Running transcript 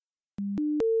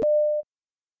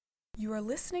You are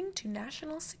listening to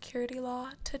National Security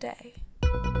Law Today.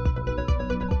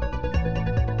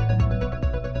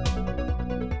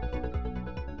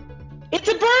 It's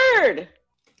a bird!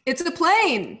 It's a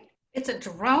plane! It's a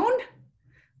drone?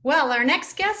 Well, our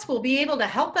next guest will be able to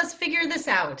help us figure this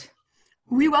out.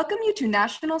 We welcome you to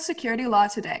National Security Law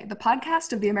Today, the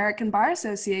podcast of the American Bar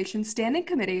Association Standing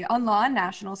Committee on Law and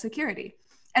National Security.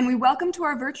 And we welcome to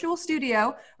our virtual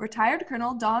studio retired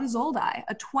Colonel Dawn Zoldi,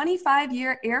 a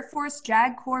 25-year Air Force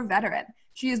JAG Corps veteran.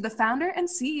 She is the founder and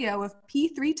CEO of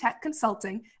P3 Tech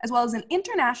Consulting, as well as an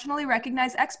internationally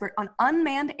recognized expert on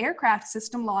unmanned aircraft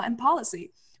system law and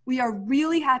policy. We are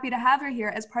really happy to have her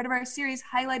here as part of our series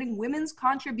highlighting women's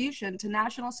contribution to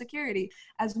national security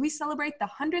as we celebrate the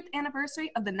 100th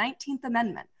anniversary of the 19th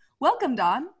Amendment. Welcome,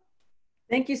 Dawn.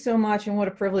 Thank you so much, and what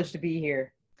a privilege to be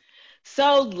here.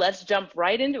 So let's jump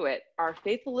right into it. Our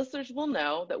faithful listeners will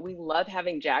know that we love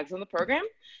having JAGs on the program.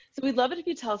 So we'd love it if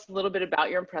you tell us a little bit about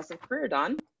your impressive career,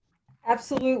 Dawn.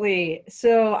 Absolutely.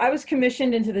 So I was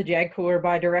commissioned into the JAG Corps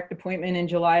by direct appointment in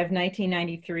July of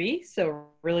 1993, so a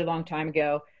really long time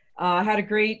ago. I had a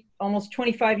great almost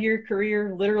 25-year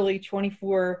career, literally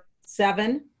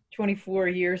 24/7, 24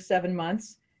 years, 7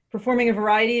 months, performing a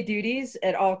variety of duties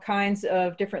at all kinds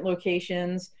of different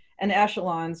locations and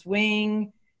echelons: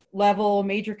 wing, level,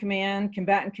 major command,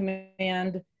 combatant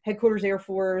command, headquarters Air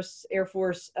Force,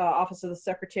 Office of the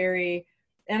Secretary.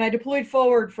 And I deployed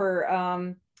forward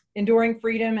for enduring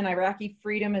freedom and Iraqi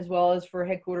freedom, as well as for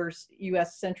headquarters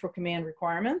U.S. Central Command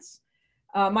requirements.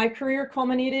 My career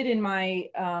culminated in my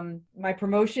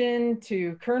promotion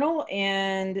to colonel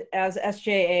and as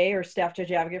SJA, or Staff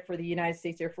Judge Advocate, for the United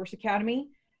States Air Force Academy.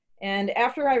 And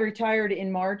after I retired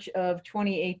in March of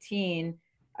 2018,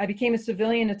 I became a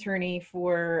civilian attorney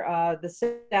for the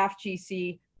Staff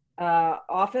GC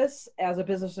office as a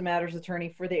business and matters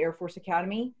attorney for the Air Force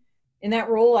Academy. In that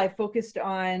role, I focused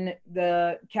on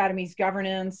the Academy's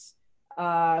governance,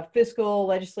 fiscal,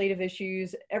 legislative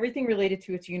issues, everything related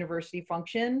to its university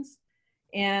functions.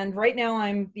 And right now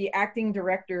I'm the acting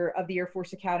director of the Air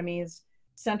Force Academy's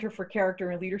Center for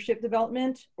Character and Leadership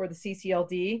Development, or the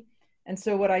CCLD. And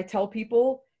so what I tell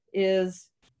people is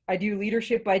I do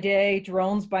leadership by day,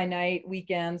 drones by night,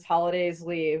 weekends, holidays,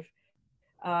 leave.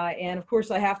 And of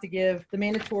course I have to give the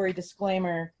mandatory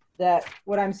disclaimer that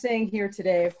what I'm saying here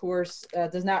today, of course,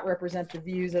 does not represent the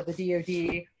views of the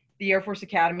DoD, the Air Force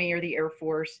Academy, or the Air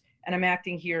Force, and I'm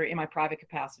acting here in my private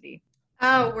capacity.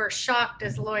 Oh, we're shocked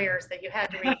as lawyers that you had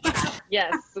to read that.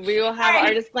 Yes, we will have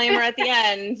our disclaimer at the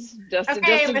end, just to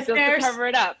cover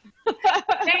it up.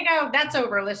 There you go. That's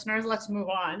over, listeners. Let's move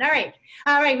on. All right.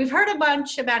 We've heard a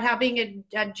bunch about how being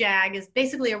a JAG is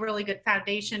basically a really good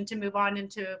foundation to move on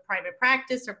into private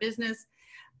practice or business.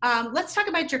 Let's talk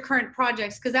about your current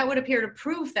projects, because that would appear to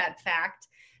prove that fact.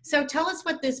 So tell us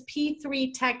what this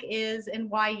P3 Tech is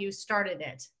and why you started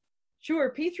it.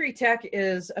 Sure. P3 Tech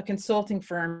is a consulting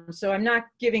firm, so I'm not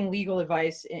giving legal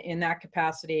advice in that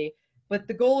capacity, but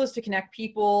the goal is to connect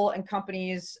people and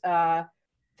companies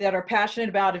that are passionate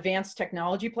about advanced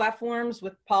technology platforms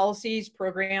with policies,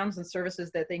 programs, and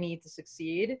services that they need to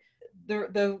succeed.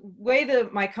 The way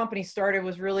that my company started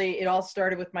was it all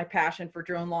started with my passion for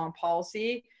drone law and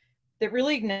policy that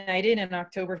really ignited in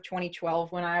October of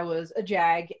 2012 when I was a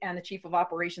JAG and the Chief of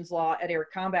Operations Law at Air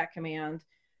Combat Command.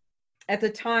 At the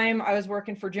time, I was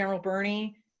working for General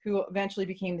Birney, who eventually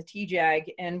became the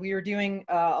TJAG, and we were doing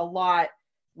a lot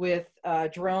with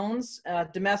drones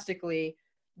domestically.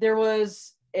 There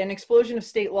was an explosion of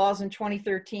state laws in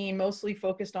 2013, mostly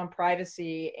focused on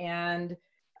privacy. And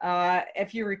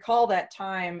if you recall that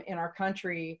time in our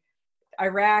country,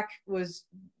 Iraq was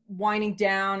winding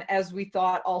down, as we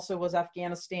thought also was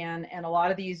Afghanistan, and a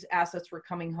lot of these assets were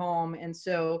coming home. And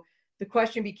so the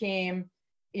question became,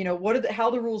 how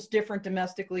the rules different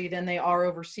domestically than they are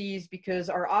overseas, because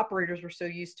our operators were so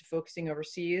used to focusing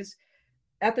overseas.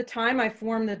 At the time, I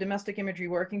formed the Domestic Imagery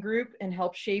Working Group and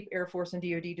helped shape Air Force and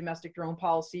DoD domestic drone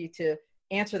policy to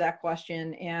answer that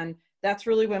question. And that's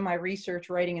really when my research,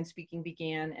 writing, and speaking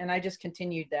began. And I just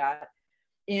continued that.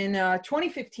 In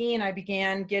 2015, I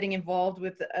began getting involved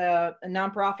with a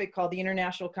nonprofit called the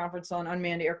International Conference on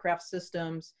Unmanned Aircraft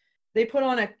Systems. They put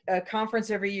on a conference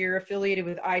every year affiliated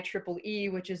with IEEE,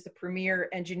 which is the premier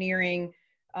engineering,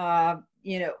 like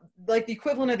the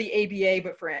equivalent of the ABA,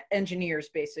 but for engineers,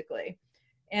 basically.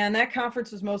 And that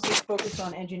conference was mostly focused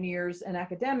on engineers and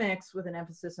academics, with an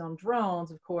emphasis on drones,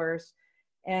 of course.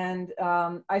 And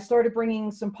I started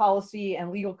bringing some policy and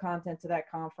legal content to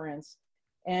that conference.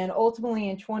 And ultimately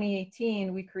in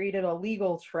 2018, we created a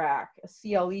legal track, a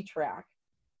CLE track.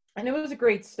 And it was a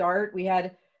great start. We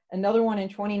had another one in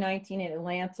 2019 in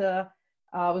Atlanta.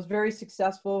 Was very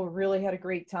successful, really had a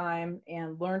great time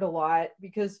and learned a lot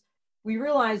because we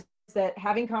realized that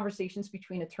having conversations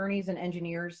between attorneys and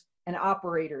engineers and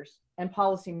operators and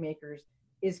policymakers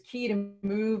is key to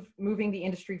moving the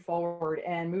industry forward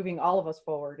and moving all of us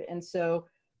forward. And so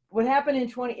what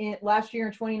happened last year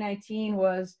in 2019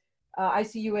 was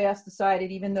ICUAS decided,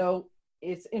 even though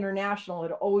it's international, it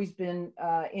had always been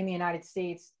in the United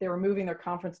States, they were moving their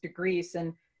conference to Greece,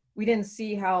 and we didn't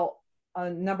see how a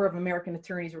number of American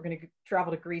attorneys were going to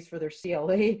travel to Greece for their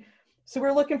CLE. So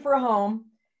we're looking for a home.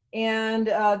 And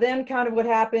then kind of what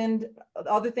happened,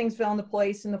 other things fell into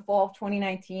place. In the fall of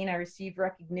 2019, I received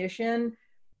recognition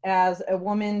as a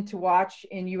woman to watch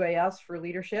in UAS for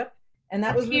leadership. And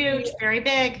that was huge, really, very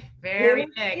big, very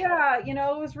big. Yeah,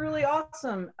 it was really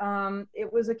awesome.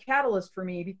 It was a catalyst for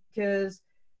me because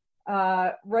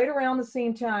right around the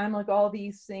same time, like all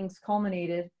these things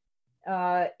culminated,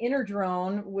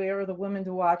 Interdrone, where the Women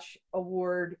to Watch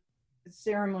Award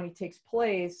ceremony takes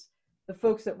place, the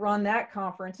folks that run that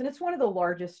conference, and it's one of the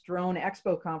largest drone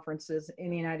expo conferences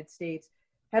in the United States,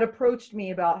 had approached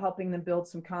me about helping them build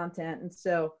some content. And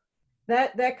so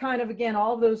that kind of, again,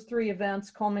 all of those three events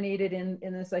culminated in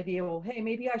this idea, well, hey,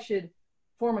 maybe I should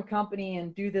form a company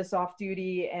and do this off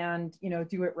duty and,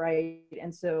 do it right.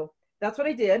 And so that's what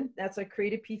I did. I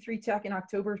created P3 Tech in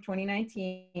October of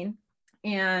 2019.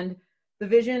 And the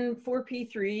vision for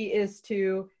P3 is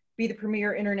to be the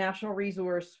premier international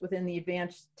resource within the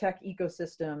advanced tech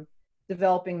ecosystem,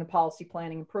 developing the policy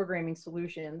planning and programming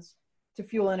solutions to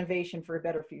fuel innovation for a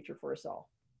better future for us all.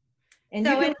 And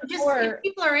so if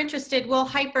people are interested, we'll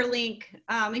hyperlink,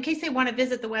 in case they want to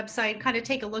visit the website, kind of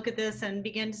take a look at this and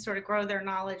begin to sort of grow their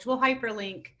knowledge. We'll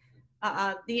hyperlink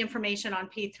the information on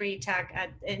P3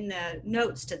 Tech in the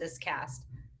notes to this cast.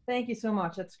 Thank you so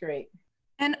much. That's great.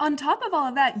 And on top of all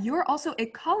of that, you're also a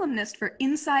columnist for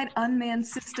Inside Unmanned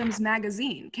Systems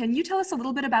magazine. Can you tell us a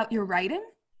little bit about your writing?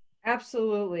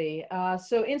 Absolutely.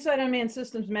 So Inside Unmanned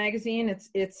Systems magazine,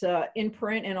 it's in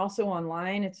print and also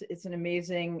online. It's an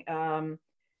amazing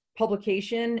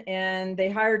publication, and they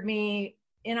hired me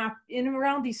in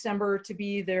around December to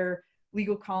be their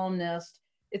legal columnist.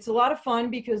 It's a lot of fun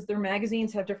because their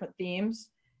magazines have different themes,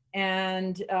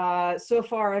 and so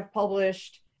far I've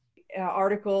published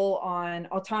article on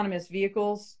autonomous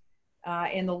vehicles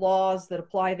and the laws that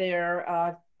apply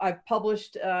there. I've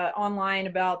published online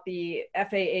about the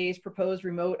FAA's proposed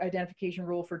remote identification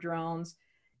rule for drones,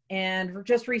 and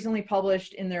just recently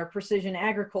published in their precision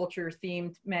agriculture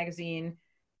themed magazine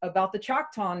about the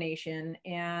Choctaw Nation.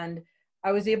 And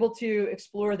I was able to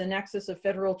explore the nexus of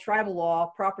federal tribal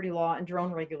law, property law, and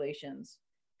drone regulations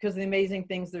because of the amazing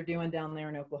things they're doing down there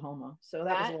in Oklahoma. So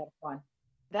that was a lot of fun.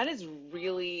 That's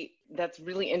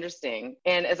really interesting.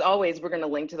 And as always, we're going to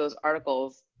link to those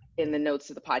articles in the notes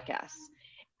to the podcast.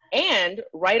 And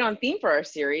right on theme for our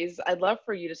series, I'd love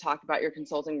for you to talk about your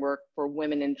consulting work for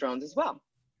women in drones as well.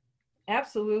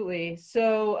 Absolutely.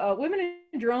 So Women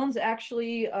in Drones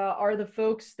actually are the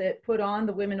folks that put on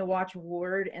the Women to Watch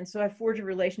Award. And so I forged a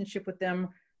relationship with them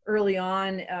early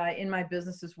on in my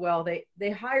business as well. They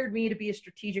hired me to be a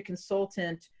strategic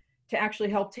consultant to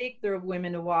actually help take their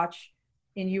Women to Watch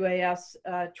in UAS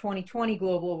 2020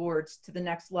 Global Awards to the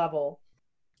next level.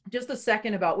 Just a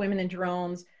second about Women in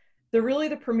Drones. They're really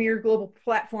the premier global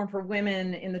platform for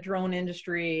women in the drone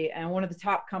industry and one of the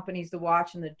top companies to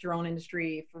watch in the drone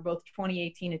industry for both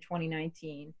 2018 and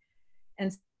 2019.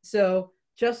 And so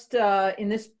just in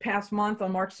this past month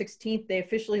on March 16th, they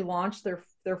officially launched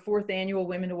their fourth annual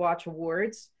Women to Watch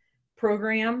Awards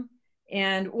program.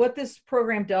 And what this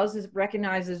program does is it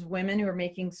recognizes women who are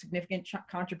making significant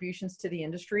contributions to the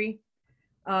industry.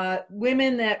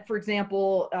 Women that, for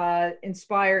example,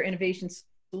 inspire innovation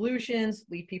solutions,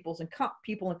 lead people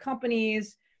and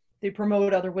companies, they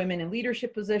promote other women in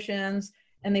leadership positions,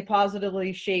 and they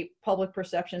positively shape public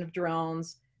perception of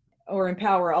drones or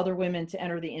empower other women to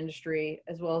enter the industry,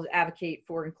 as well as advocate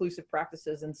for inclusive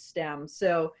practices in STEM.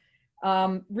 So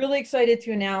really excited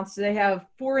to announce they have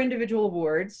 4 individual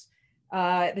awards.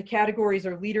 The categories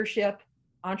are leadership,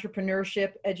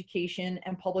 entrepreneurship, education,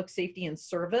 and public safety and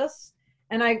service.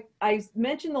 And I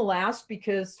mentioned the last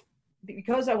because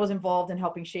I was involved in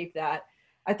helping shape that.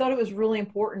 I thought it was really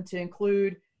important to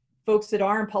include folks that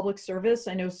are in public service.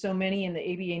 I know so many in the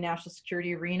ABA national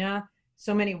security arena,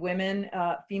 so many women,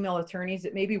 female attorneys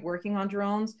that may be working on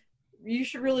drones. You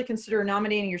should really consider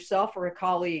nominating yourself or a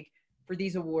colleague for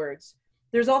these awards.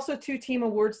 There's also 2 team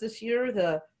awards this year,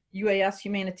 the UAS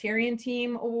Humanitarian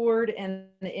Team Award and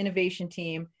the Innovation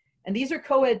Team. And these are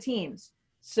co-ed teams.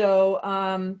 So,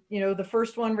 the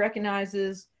first one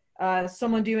recognizes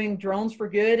someone doing drones for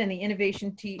good, and the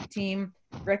innovation team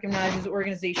recognizes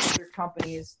organizations or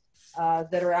companies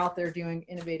that are out there doing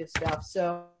innovative stuff.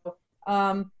 So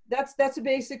that's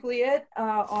basically it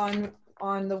on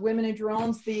the Women in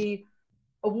Drones. The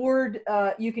award,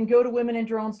 you can go to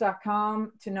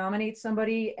womenindrones.com to nominate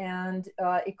somebody, and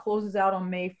it closes out on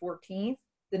May 14th.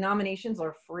 The nominations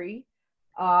are free,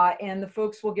 and the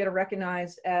folks will get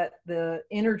recognized at the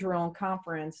Inner Drone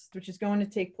Conference, which is going to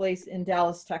take place in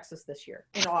Dallas, Texas this year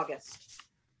in August.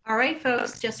 All right,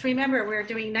 folks, just remember, we're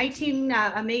doing 19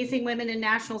 amazing women in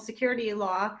national security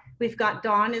law. We've got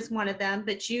Dawn as one of them,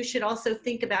 but you should also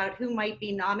think about who might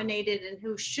be nominated and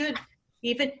who should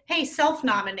even, hey,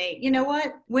 self-nominate. You know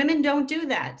what? Women don't do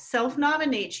that.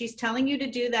 Self-nominate. She's telling you to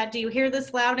do that. Do you hear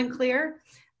this loud and clear?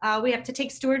 We have to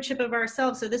take stewardship of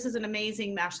ourselves. So this is an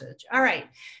amazing message. All right.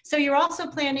 So you're also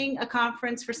planning a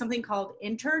conference for something called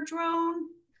Interdrone.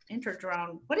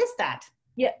 Interdrone. What is that?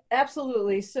 Yeah,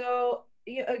 absolutely. So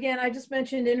again, I just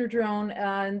mentioned Interdrone,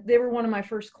 and they were one of my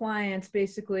first clients,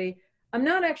 basically. I'm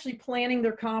not actually planning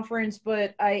their conference,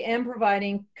 but I am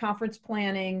providing conference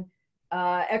planning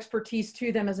expertise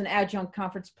to them as an adjunct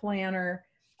conference planner.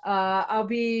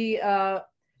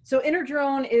 So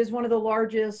Interdrone is one of the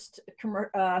largest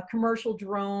commercial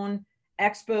drone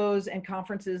expos and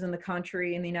conferences in the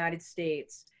country in the United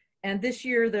States. And this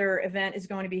year, their event is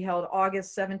going to be held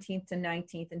August 17th to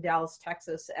 19th in Dallas,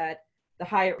 Texas at the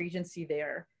Hyatt Regency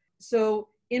there. So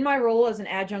in my role as an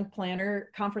adjunct planner,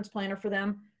 conference planner for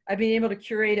them, I've been able to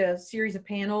curate a series of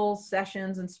panels,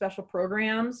 sessions, and special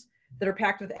programs that are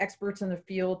packed with experts in the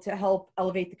field to help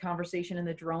elevate the conversation in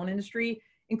the drone industry,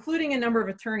 including a number of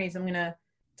attorneys I'm going to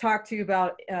talk to you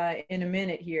about in a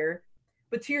minute here.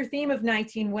 But to your theme of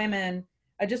 19 women,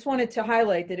 I just wanted to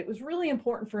highlight that it was really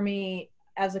important for me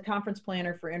as a conference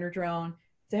planner for Interdrone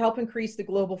to help increase the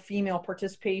global female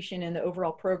participation in the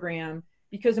overall program,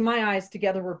 because in my eyes,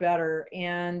 together we're better.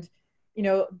 And, you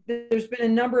know, there's been a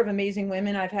number of amazing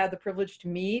women I've had the privilege to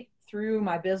meet through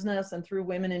my business and through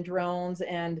Women in Drones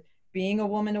and being a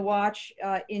woman to watch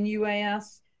in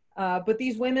UAS. But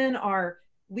these women are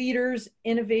leaders,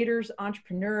 innovators,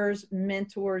 entrepreneurs,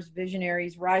 mentors,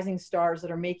 visionaries, rising stars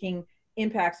that are making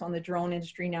impacts on the drone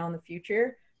industry now in the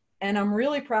future. And I'm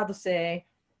really proud to say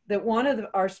that one of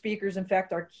our speakers, in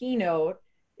fact, our keynote,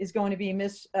 is going to be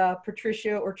Miss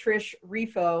Patricia or Trish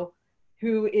Rifo,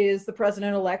 who is the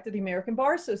president-elect of the American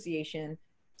Bar Association.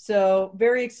 So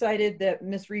very excited that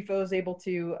Miss Rifo is able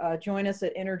to join us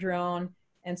at Interdrone.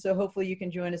 And so hopefully you can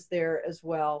join us there as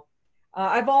well.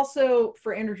 I've also,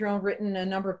 for Interdrone, written a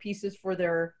number of pieces for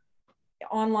their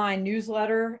online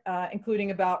newsletter,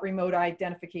 including about remote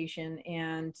identification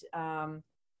and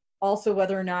also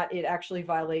whether or not it actually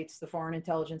violates the Foreign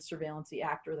Intelligence Surveillance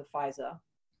Act or the FISA.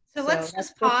 So let's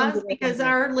just pause, because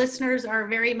our listeners are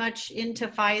very much into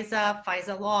FISA,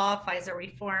 FISA law, FISA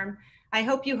reform. I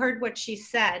hope you heard what she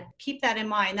said. Keep that in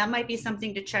mind. That might be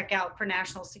something to check out for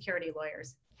national security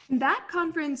lawyers. That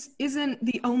conference isn't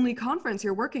the only conference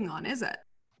you're working on, is it?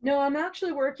 No, I'm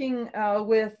actually working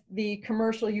with the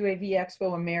Commercial UAV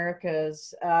Expo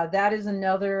Americas. That is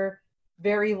another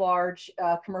very large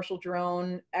commercial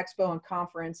drone expo and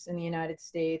conference in the United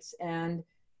States. And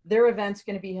their event's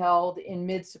going to be held in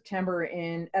mid-September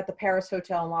at the Paris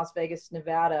Hotel in Las Vegas,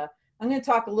 Nevada. I'm going to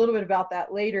talk a little bit about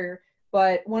that later,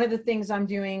 but one of the things I'm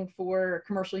doing for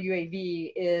Commercial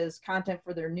UAV is content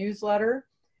for their newsletter.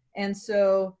 And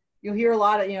so you'll hear a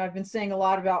lot of, I've been saying a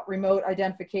lot about remote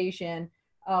identification.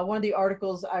 One of the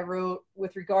articles I wrote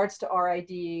with regards to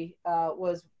RID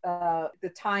was the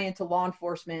tie into law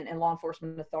enforcement and law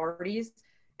enforcement authorities.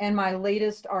 And my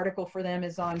latest article for them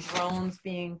is on drones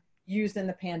being used in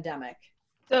the pandemic.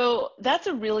 So that's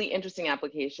a really interesting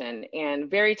application and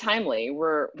very timely.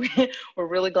 We're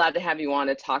really glad to have you on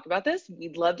to talk about this.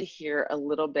 We'd love to hear a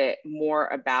little bit more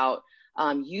about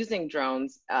using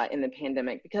drones in the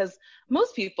pandemic, because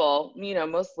most people,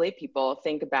 most lay people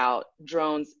think about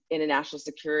drones in a national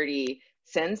security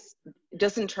sense,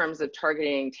 just in terms of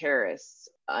targeting terrorists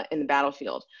in the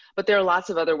battlefield. But there are lots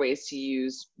of other ways to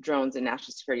use drones in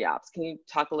national security ops. Can you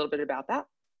talk a little bit about that?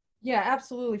 Yeah,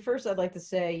 absolutely. First, I'd like to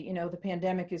say, the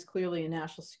pandemic is clearly a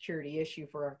national security issue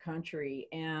for our country.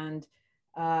 And,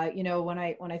 when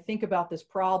I think about this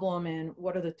problem and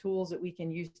what are the tools that we can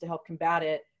use to help combat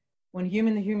it, when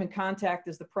human-to-human contact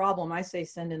is the problem, I say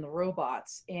send in the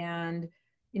robots. And,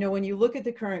 when you look at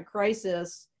the current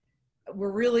crisis,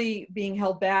 we're really being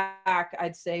held back,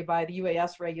 I'd say, by the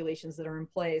UAS regulations that are in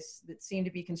place that seem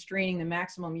to be constraining the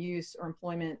maximum use or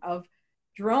employment of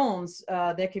drones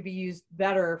that could be used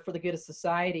better for the good of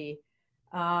society.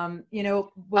 Oh,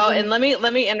 and let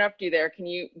me interrupt you there.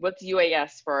 What's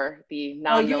UAS for the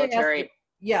non-military?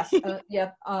 UAS,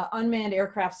 yes, unmanned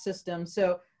aircraft system.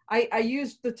 So I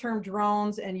used the term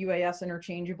drones and UAS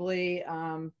interchangeably.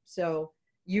 So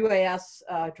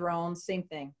UAS drones, same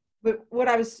thing. But what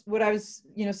I was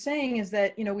saying is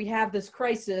that we have this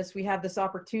crisis, we have this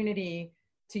opportunity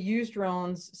to use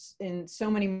drones in so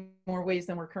many more ways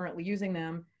than we're currently using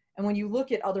them. And when you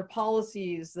look at other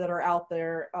policies that are out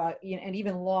there, and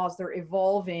even laws, they're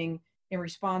evolving in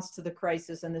response to the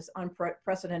crisis and this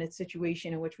unprecedented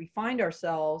situation in which we find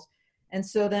ourselves. And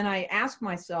so then I ask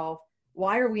myself,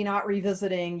 why are we not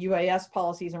revisiting UAS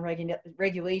policies and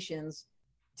regulations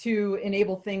to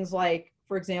enable things like,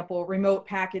 for example, remote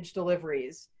package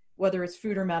deliveries, whether it's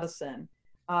food or medicine,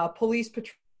 police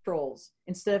patrols,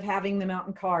 instead of having them out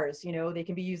in cars, they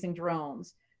can be using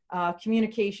drones,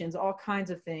 communications, all kinds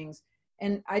of things.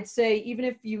 And I'd say, even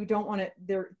if you don't want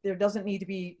to, there doesn't need to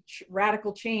be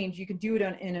radical change. You can do it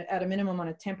at a minimum on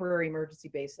a temporary emergency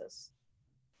basis.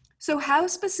 So how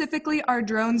specifically are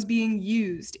drones being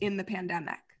used in the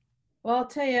pandemic? Well, I'll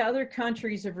tell you, other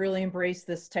countries have really embraced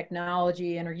this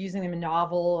technology and are using them in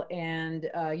novel and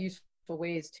useful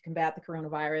ways to combat the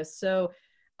coronavirus. So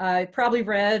I probably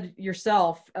read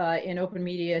yourself in open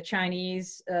media,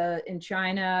 Chinese in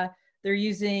China, they're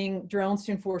using drones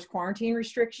to enforce quarantine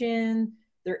restriction.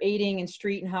 They're aiding in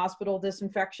street and hospital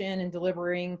disinfection and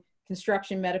delivering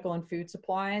construction, medical, and food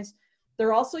supplies.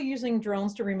 They're also using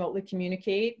drones to remotely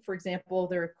communicate. For example,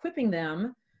 they're equipping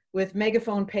them with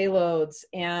megaphone payloads.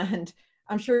 And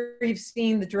I'm sure you've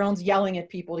seen the drones yelling at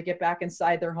people to get back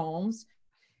inside their homes.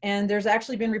 And there's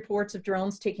actually been reports of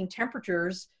drones taking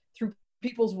temperatures through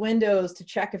people's windows to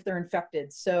check if they're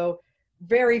infected. So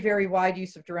very, very wide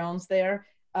use of drones there.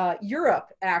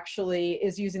 Europe actually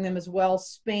is using them as well.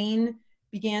 Spain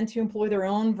began to employ their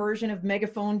own version of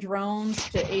megaphone drones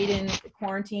to aid in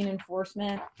quarantine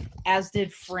enforcement, as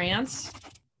did France.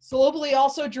 So globally,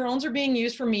 also, drones are being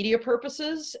used for media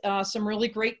purposes. Some really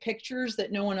great pictures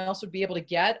that no one else would be able to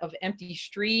get of empty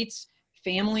streets,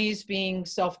 families being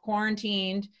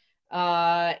self-quarantined,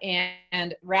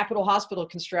 and rapid hospital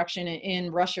construction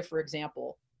in Russia, for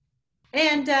example.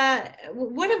 And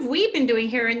what have we been doing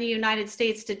here in the United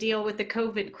States to deal with the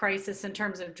COVID crisis in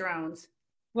terms of drones?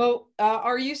 Well,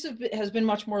 our use of it has been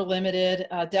much more limited,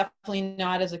 definitely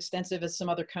not as extensive as some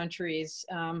other countries.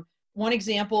 One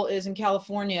example is in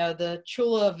California, the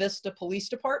Chula Vista Police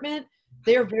Department.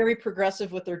 They are very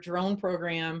progressive with their drone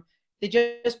program. They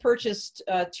just purchased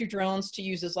 2 drones to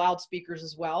use as loudspeakers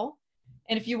as well.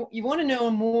 And if you want to know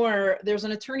more, there's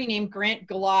an attorney named Grant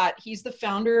Galat. He's the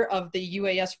founder of the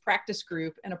UAS practice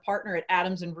group and a partner at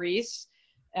Adams and Reese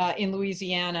in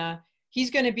Louisiana. He's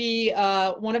going to be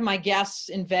one of my guests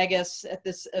in Vegas at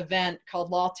this event called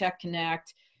Law Tech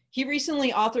Connect. He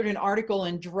recently authored an article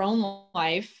in Drone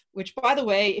Life, which, by the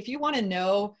way, if you want to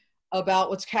know about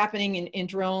what's happening in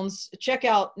drones, check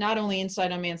out not only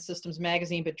Inside Unmanned Systems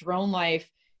magazine, but Drone Life.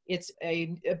 It's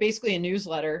basically a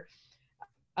newsletter.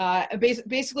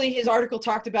 Basically, his article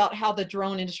talked about how the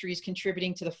drone industry is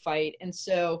contributing to the fight. And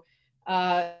so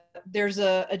there's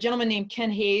a gentleman named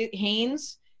Ken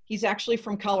Haynes. He's actually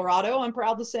from Colorado, I'm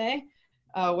proud to say,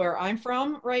 where I'm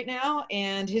from right now.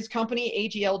 And his company,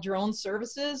 AGL Drone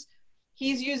Services,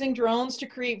 he's using drones to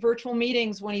create virtual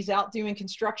meetings when he's out doing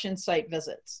construction site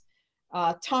visits.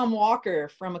 Tom Walker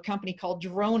from a company called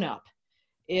Drone Up.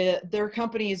 Their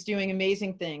company is doing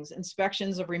amazing things,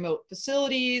 inspections of remote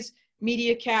facilities,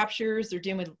 media captures. They're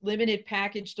dealing with limited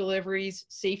package deliveries,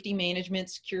 safety management,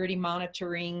 security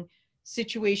monitoring,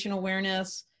 situational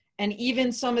awareness, and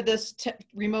even some of this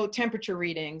remote temperature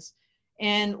readings.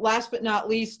 And last but not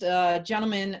least,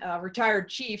 gentleman, retired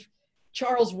chief,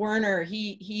 Charles Werner,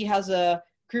 he has a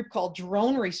group called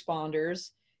Drone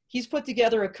Responders. He's put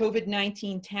together a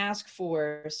COVID-19 task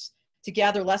force to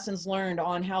gather lessons learned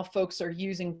on how folks are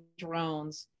using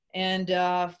drones. And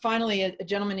finally, a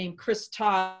gentleman named Chris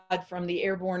Todd from the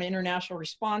Airborne International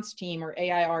Response Team, or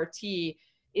AIRT,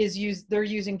 they're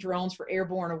using drones for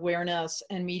airborne awareness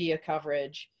and media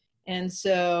coverage. And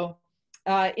so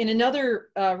in another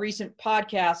recent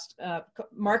podcast,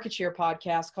 market share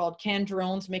podcast called Can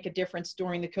Drones Make a Difference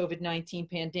During the COVID-19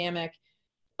 Pandemic?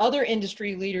 Other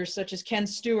industry leaders such as Ken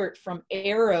Stewart from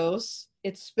Aeros,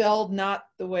 it's spelled not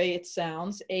the way it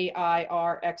sounds,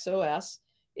 AIRXOS.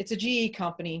 It's a GE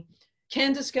company.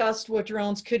 Ken discussed what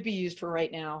drones could be used for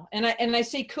right now. And I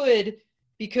say could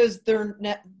because they're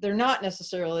not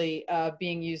necessarily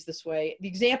being used this way. The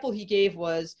example he gave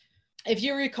was, if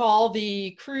you recall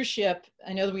the cruise ship,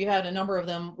 I know that we had a number of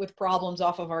them with problems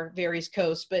off of our various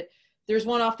coasts, but there's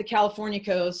one off the California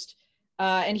coast.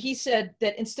 And he said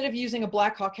that instead of using a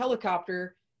Black Hawk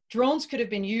helicopter, drones could have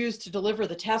been used to deliver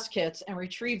the test kits and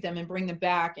retrieve them and bring them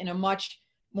back in a much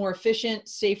more efficient,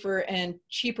 safer, and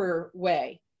cheaper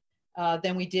way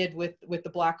than we did with the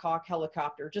Black Hawk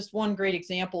helicopter. Just one great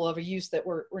example of a use that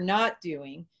we're not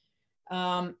doing.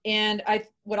 And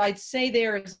what I'd say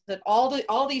there is that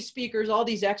all these speakers, all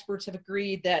these experts have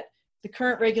agreed that the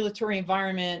current regulatory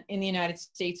environment in the United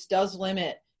States does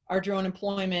limit our drone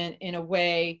employment in a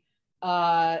way,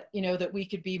 that we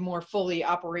could be more fully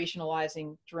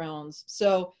operationalizing drones.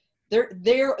 So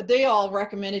they all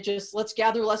recommended just let's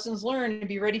gather lessons learned and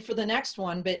be ready for the next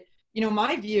one. But,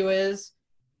 my view is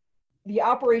the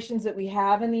operations that we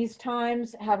have in these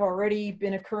times have already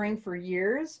been occurring for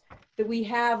years, that we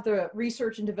have the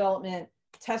research and development,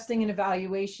 testing and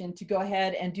evaluation to go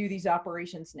ahead and do these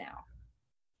operations now.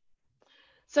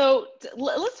 So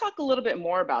let's talk a little bit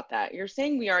more about that. You're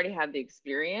saying we already have the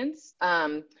experience.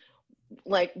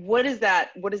 What does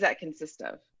that consist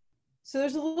of? So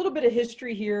there's a little bit of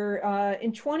history here.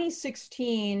 In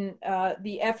 2016,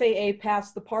 the FAA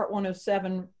passed the Part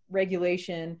 107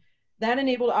 regulation that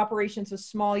enabled operations of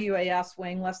small UAS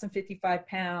weighing less than 55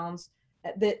 pounds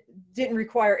that didn't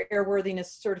require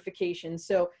airworthiness certification.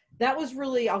 So that was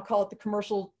really, I'll call it the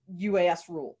commercial UAS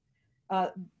rule.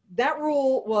 That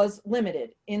rule was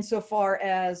limited insofar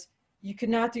as you could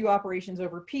not do operations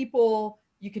over people,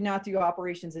 you could not do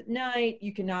operations at night,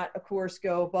 you could not, of course,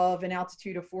 go above an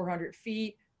altitude of 400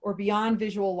 feet or beyond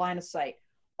visual line of sight.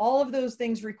 All of those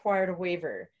things required a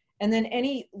waiver. And then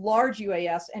any large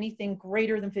UAS, anything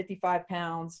greater than 55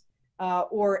 pounds,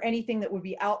 or anything that would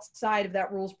be outside of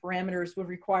that rule's parameters would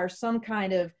require some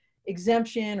kind of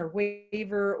exemption or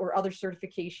waiver or other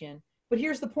certification. But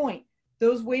here's the point.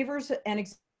 Those waivers and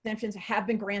exemptions have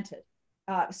been granted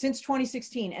since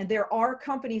 2016. And there are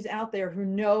companies out there who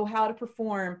know how to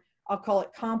perform, I'll call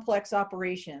it complex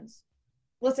operations.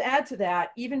 Let's add to that,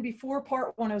 even before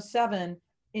Part 107,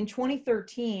 in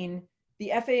 2013,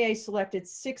 the FAA selected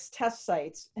 6 test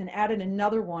sites and added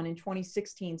another one in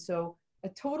 2016. So a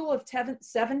total of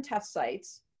 7 test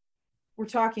sites. We're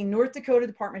talking North Dakota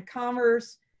Department of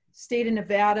Commerce, State of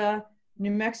Nevada,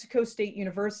 New Mexico State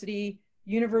University,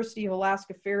 University of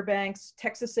Alaska Fairbanks,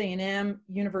 Texas A&M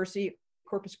University,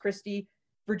 Corpus Christi,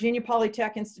 Virginia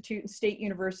Polytech Institute and State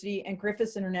University, and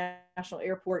Griffith International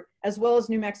Airport, as well as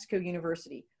New Mexico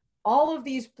University. All of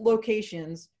these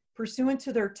locations, pursuant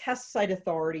to their test site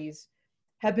authorities,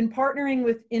 have been partnering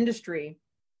with industry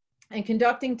and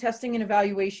conducting testing and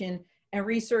evaluation and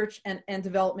research and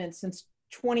development since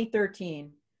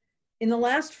 2013. In the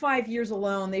last 5 years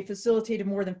alone, they facilitated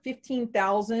more than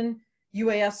 15,000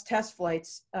 UAS test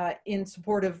flights in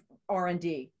support of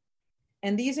R&D.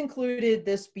 And these included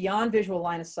this beyond visual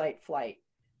line of sight flight,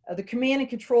 the command and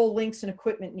control links and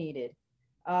equipment needed,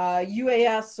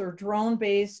 UAS or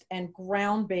drone-based and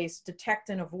ground-based detect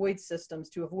and avoid systems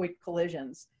to avoid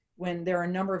collisions when there are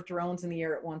a number of drones in the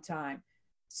air at one time,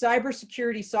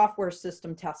 cybersecurity software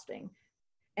system testing,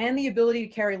 and the ability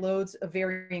to carry loads of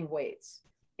varying weights.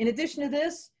 In addition to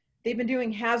this, they've been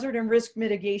doing hazard and risk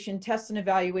mitigation tests and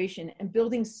evaluation and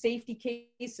building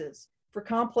safety cases for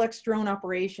complex drone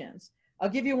operations. I'll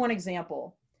give you one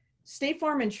example. State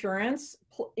Farm Insurance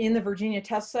in the Virginia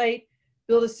test site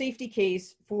built a safety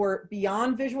case for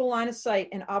beyond visual line of sight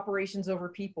and operations over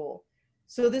people.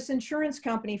 So this insurance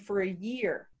company for a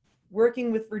year,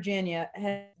 working with Virginia,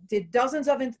 did dozens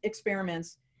of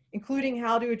experiments, including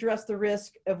how to address the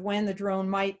risk of when the drone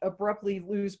might abruptly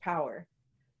lose power.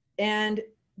 And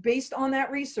based on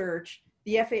that research,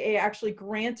 the FAA actually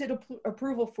granted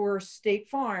approval for State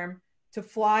Farm to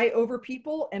fly over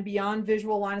people and beyond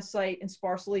visual line of sight in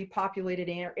sparsely populated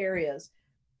areas.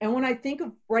 And when I think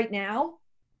of right now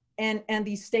and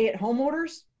these stay-at-home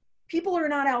orders, people are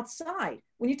not outside.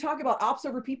 When you talk about ops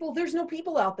over people, there's no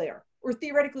people out there, or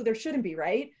theoretically there shouldn't be,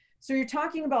 right? So you're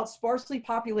talking about sparsely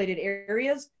populated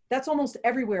areas. That's almost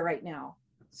everywhere right now.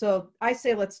 So I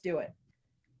say let's do it.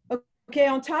 Okay,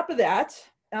 on top of that,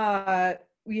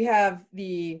 we have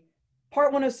the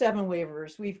Part 107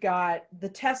 waivers, we've got the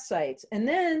test sites, and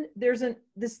then there's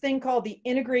this thing called the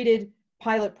Integrated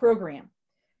Pilot Program.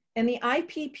 And the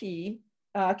IPP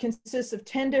consists of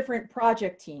 10 different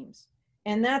project teams.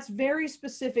 And that's very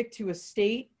specific to a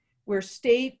state where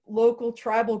state, local,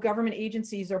 tribal government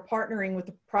agencies are partnering with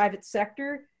the private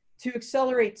sector to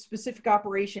accelerate specific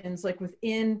operations like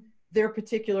within their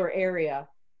particular area.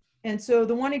 And so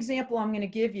the one example I'm going to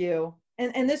give you,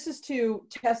 and this is to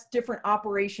test different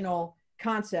operational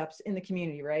concepts in the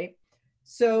community, right?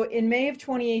 So in May of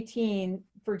 2018,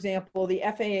 for example, the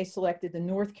FAA selected the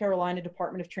North Carolina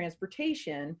Department of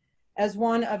Transportation as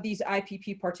one of these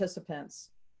IPP participants.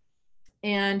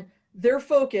 And their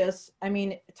focus, I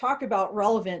mean, talk about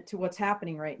relevant to what's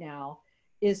happening right now,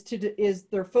 is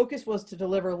their focus was to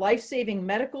deliver life-saving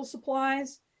medical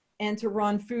supplies and to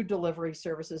run food delivery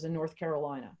services in North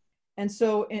Carolina. And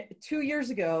so 2 years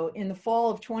ago, in the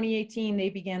fall of 2018, they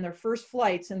began their first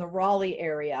flights in the Raleigh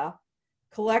area,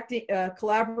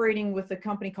 collaborating with a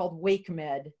company called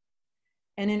WakeMed.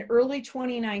 And in early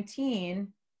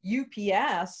 2019,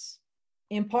 UPS,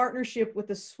 in partnership with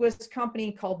a Swiss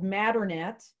company called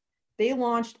Matternet, they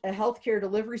launched a healthcare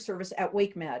delivery service at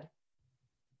WakeMed.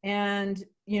 And,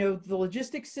 the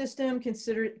logistics system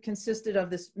consisted of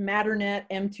this Matternet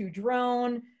M2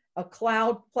 drone, a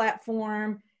cloud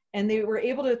platform, and they were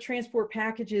able to transport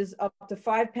packages up to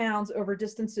 5 pounds over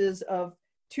distances of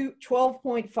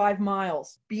 12.5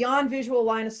 miles, beyond visual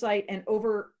line of sight and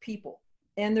over people.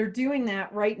 And they're doing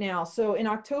that right now. So by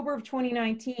October of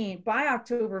 2019,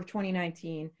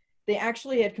 they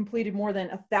actually had completed more than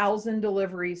 1,000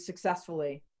 deliveries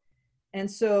successfully. And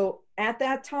so at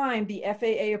that time, the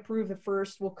FAA approved the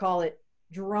first, we'll call it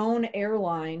drone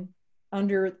airline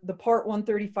under the Part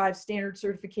 135 standard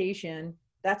certification.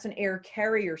 That's an air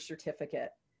carrier certificate.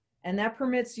 And that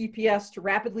permits UPS to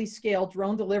rapidly scale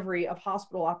drone delivery of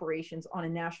hospital operations on a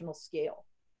national scale.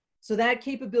 So that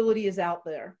capability is out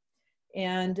there.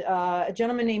 And a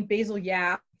gentleman named Basil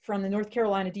Yap from the North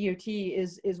Carolina DOT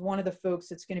is one of the folks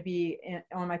that's going to be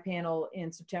on my panel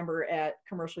in September at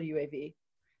Commercial UAV.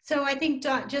 So I think,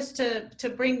 just to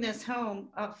bring this home,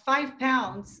 5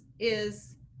 pounds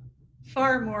is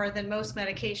far more than most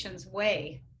medications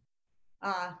weigh.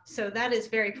 So that is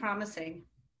very promising.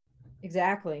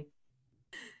 Exactly.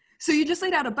 So you just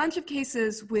laid out a bunch of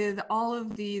cases with all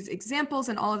of these examples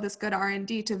and all of this good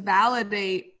R&D to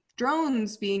validate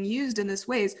drones being used in this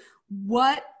ways.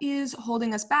 What is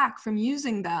holding us back from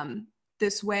using them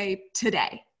this way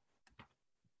today?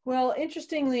 Well,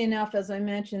 interestingly enough, as I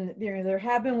mentioned, there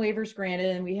have been waivers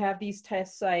granted, and we have these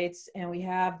test sites and we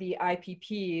have the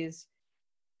IPPs,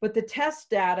 but the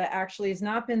test data actually has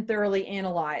not been thoroughly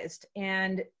analyzed.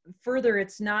 And further,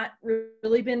 it's not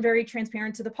really been very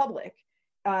transparent to the public.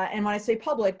 And when I say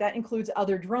public, that includes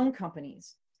other drone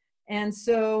companies. And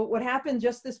so what happened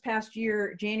just this past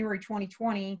year, January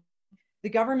 2020, the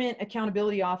Government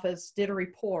Accountability Office did a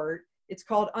report. It's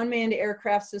called Unmanned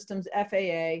Aircraft Systems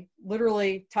FAA,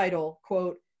 literally title,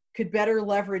 quote, could better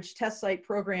leverage test site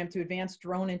program to advance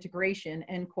drone integration,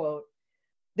 end quote.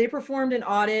 They performed an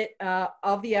audit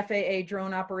of the FAA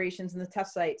drone operations in the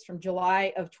test sites from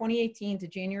July of 2018 to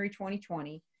January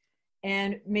 2020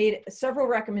 and made several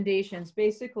recommendations,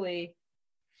 basically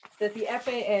that the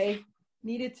FAA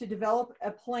needed to develop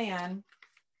a plan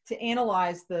to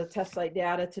analyze the test site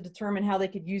data to determine how they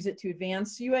could use it to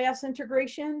advance UAS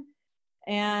integration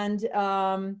and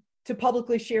to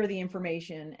publicly share the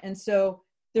information. And so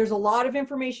there's a lot of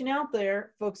information out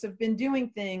there. Folks have been doing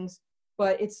things,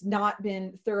 but it's not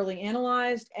been thoroughly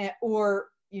analyzed or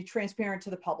transparent to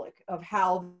the public of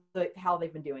how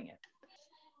they've been doing it.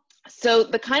 So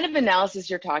the kind of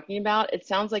analysis you're talking about, it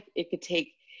sounds like it could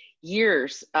take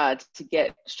years to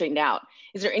get straightened out.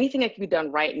 Is there anything that can be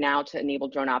done right now to enable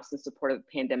drone ops in support of the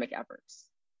pandemic efforts?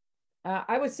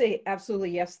 I would say absolutely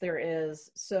yes, there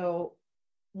is. So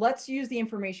let's use the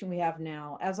information we have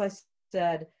now. As I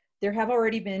said, there have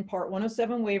already been Part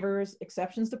 107 waivers,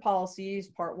 exceptions to policies,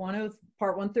 Part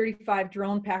 135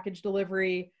 drone package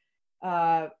delivery,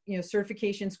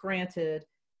 certifications granted.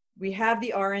 We have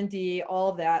the R&D, all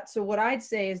of that. So what I'd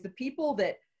say is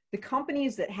the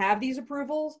companies that have these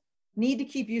approvals need to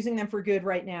keep using them for good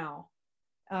right now.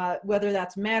 Whether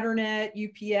that's Matternet,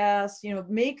 UPS,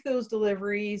 make those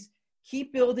deliveries,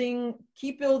 keep building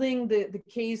the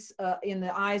case in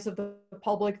the eyes of the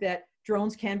public that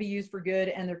drones can be used for good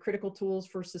and they're critical tools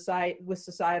for society with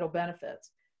societal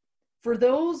benefits. For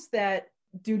those that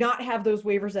do not have those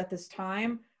waivers at this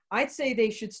time, I'd say they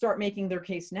should start making their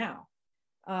case now.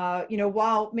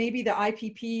 While maybe the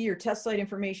IPP or test site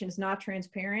information is not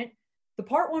transparent, the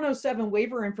Part 107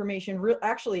 waiver information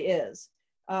actually is.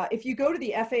 If you go to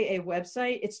the FAA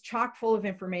website, it's chock full of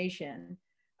information.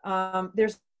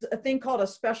 There's a thing called a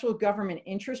special government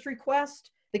interest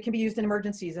request that can be used in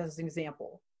emergencies as an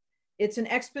example. It's an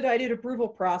expedited approval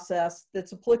process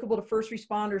that's applicable to first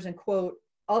responders and, quote,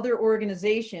 other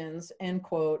organizations, end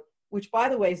quote, which, by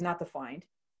the way, is not defined,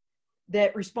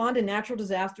 that respond to natural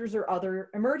disasters or other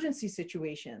emergency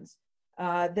situations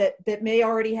that may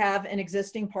already have an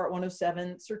existing Part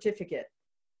 107 certificate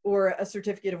or a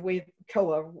certificate of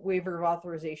COA, waiver of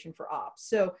authorization for ops.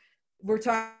 So we're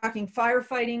talking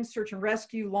firefighting, search and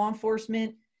rescue, law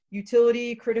enforcement,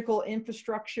 utility, critical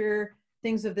infrastructure,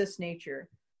 things of this nature.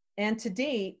 And to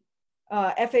date,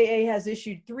 FAA has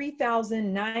issued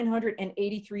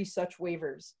 3,983 such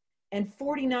waivers, and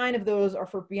 49 of those are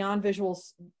for beyond visual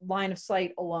line of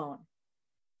sight alone.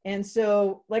 And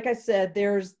so, like I said,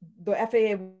 there's the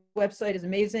FAA website is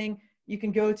amazing. You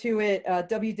can go to it,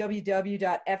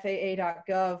 www.faa.gov.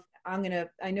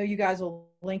 I know you guys will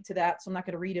link to that, so I'm not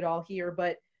going to read it all here,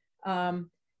 but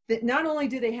that not only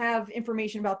do they have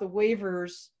information about the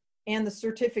waivers and the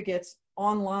certificates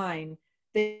online,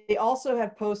 they also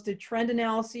have posted trend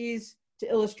analyses to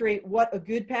illustrate what a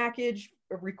good package,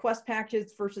 a request package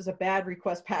versus a bad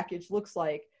request package looks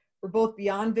like for both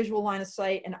beyond visual line of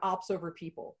sight and ops over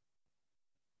people.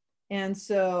 And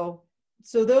so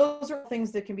those are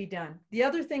things that can be done. The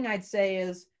other thing I'd say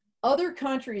is other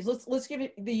countries, let's give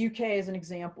it the UK as an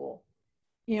example.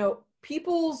 You know,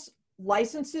 people's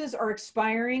licenses are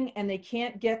expiring and they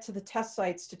can't get to the test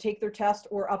sites to take their test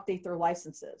or update their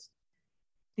licenses.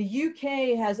 The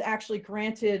UK has actually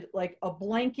granted like a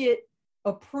blanket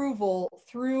approval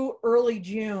through early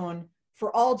June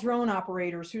for all drone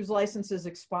operators whose licenses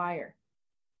expire.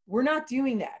 We're not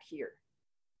doing that here.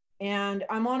 And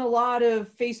I'm on a lot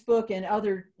of Facebook and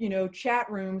other,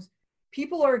 chat rooms.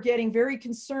 People are getting very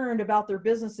concerned about their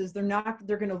businesses. They're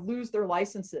going to lose their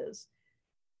licenses.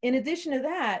 In addition to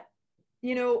that,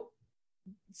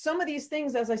 some of these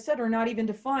things, as I said, are not even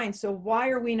defined. So why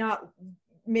are we not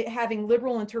having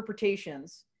liberal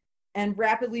interpretations and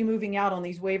rapidly moving out on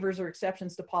these waivers or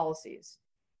exceptions to policies?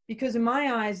 Because in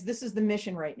my eyes, this is the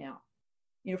mission right now.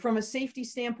 From a safety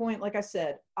standpoint, like I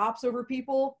said, ops over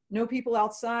people, no people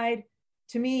outside,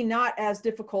 to me, not as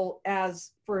difficult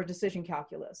as for a decision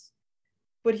calculus.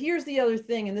 But here's the other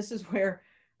thing, and this is where,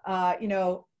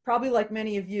 probably like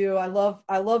many of you, I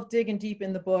love digging deep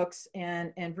in the books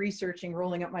and researching,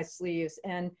 rolling up my sleeves.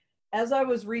 And as I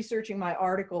was researching my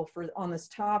article on this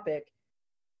topic,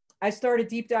 I started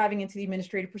deep diving into the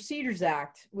Administrative Procedures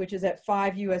Act, which is at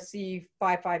 5 USC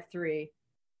 553.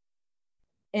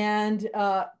 And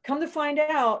come to find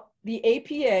out, the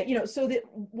APA,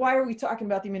 why are we talking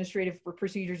about the Administrative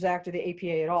Procedures Act or the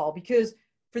APA at all? Because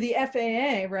for the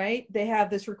FAA, right, they have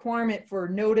this requirement for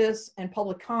notice and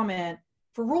public comment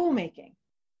for rulemaking.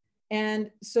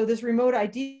 And so this remote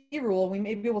ID rule,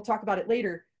 maybe we'll talk about it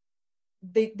later,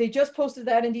 they just posted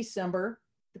that in December.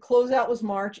 The closeout was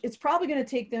March. It's probably going to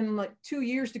take them like 2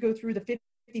 years to go through the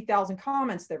 50,000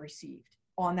 comments they received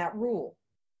on that rule.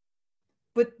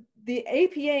 But the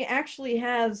APA actually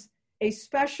has a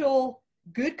special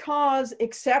good cause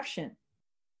exception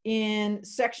in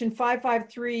section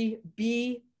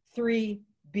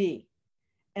 553B3B.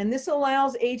 And this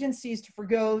allows agencies to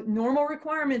forgo normal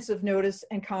requirements of notice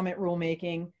and comment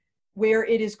rulemaking where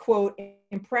it is, quote,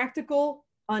 impractical,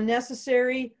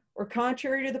 unnecessary, or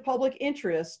contrary to the public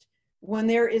interest when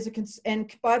there is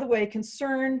and by the way,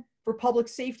 concern for public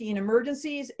safety in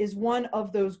emergencies is one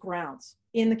of those grounds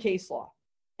in the case law.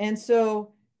 And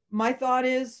so my thought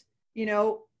is,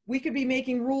 we could be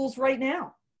making rules right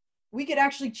now. We could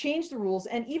actually change the rules.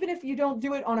 And even if you don't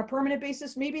do it on a permanent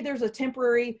basis, maybe there's a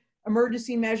temporary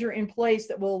emergency measure in place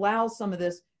that will allow some of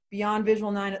this beyond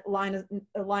visual line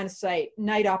of sight,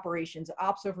 night operations,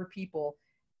 ops over people,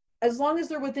 as long as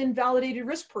they're within validated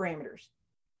risk parameters.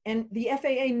 And the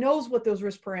FAA knows what those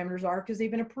risk parameters are because they've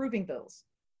been approving those.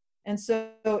 And so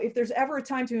if there's ever a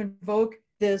time to invoke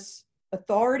this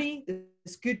authority,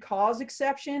 this good cause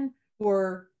exception,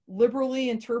 or liberally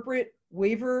interpret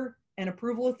waiver and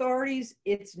approval authorities,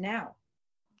 it's now.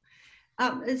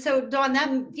 So Dawn, that,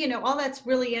 all that's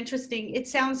really interesting. It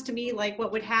sounds to me like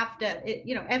what would have to,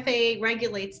 FAA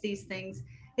regulates these things.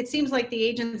 It seems like the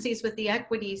agencies with the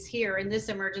equities here in this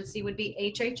emergency would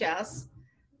be HHS,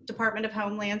 Department of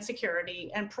Homeland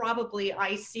Security, and probably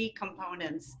IC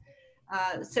components.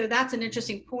 So that's an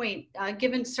interesting point.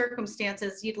 Given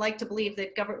circumstances, you'd like to believe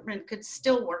that government could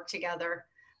still work together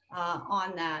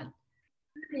on that.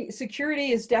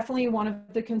 Security is definitely one of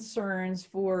the concerns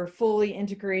for fully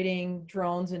integrating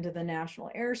drones into the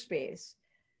national airspace.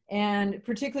 And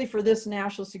particularly for this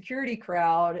national security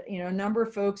crowd, a number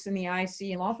of folks in the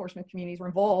IC and law enforcement communities were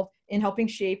involved in helping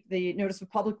shape the notice of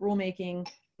public rulemaking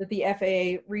that the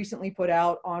FAA recently put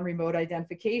out on remote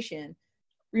identification.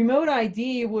 Remote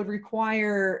ID would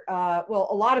require, a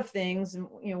lot of things. And,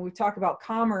 we talk about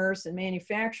commerce and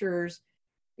manufacturers.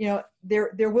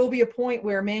 There will be a point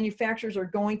where manufacturers are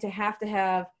going to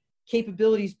have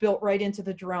capabilities built right into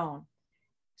the drone.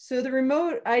 So the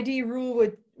remote ID rule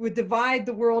would divide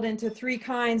the world into three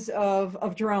kinds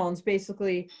of drones,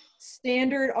 basically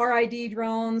standard RID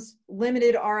drones,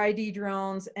 limited RID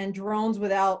drones, and drones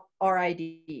without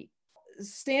RID.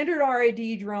 Standard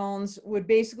RID drones would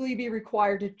basically be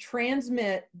required to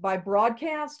transmit by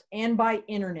broadcast and by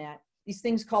internet these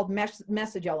things called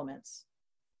message elements.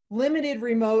 Limited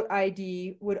remote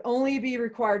ID would only be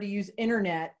required to use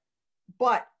internet,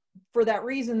 but for that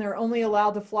reason, they're only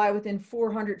allowed to fly within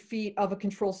 400 feet of a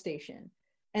control station.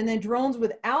 And then drones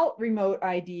without remote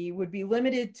ID would be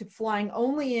limited to flying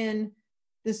only in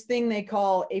this thing they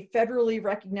call a federally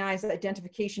recognized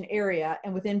identification area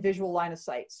and within visual line of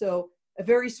sight. So a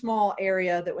very small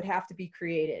area that would have to be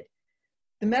created.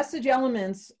 The message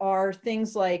elements are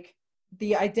things like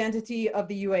the identity of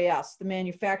the UAS, the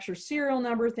manufacturer serial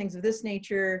number, things of this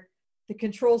nature, the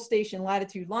control station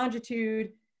latitude,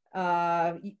 longitude,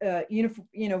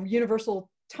 universal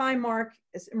time mark,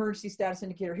 emergency status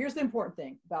indicator. Here's the important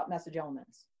thing about message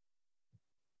elements.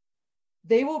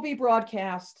 They will be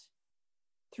broadcast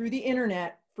through the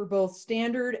internet for both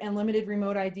standard and limited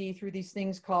remote ID through these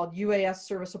things called UAS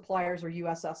service suppliers or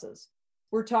USSs.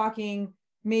 We're talking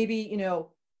maybe,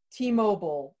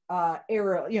 T-Mobile,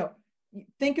 Aero,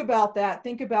 think about that.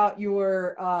 Think about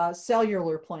your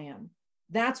cellular plan.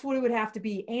 That's what it would have to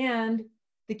be. And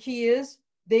the key is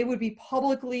they would be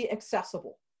publicly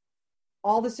accessible,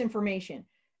 all this information.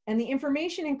 And the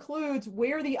information includes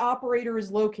where the operator is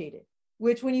located,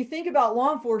 which when you think about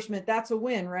law enforcement, that's a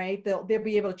win, right? They'll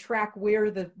be able to track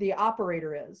where the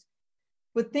operator is.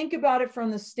 But think about it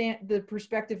from the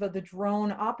perspective of the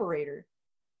drone operator.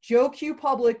 Joe Q.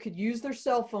 Public could use their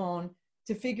cell phone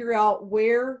to figure out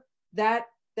where that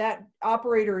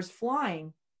operator is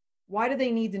flying. Why do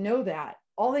they need to know that?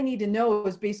 All they need to know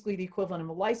is basically the equivalent of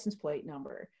a license plate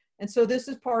number. And so this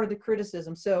is part of the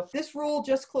criticism. So this rule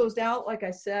just closed out, like I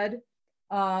said.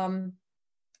 By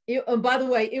the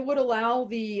way, it would allow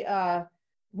the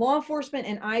law enforcement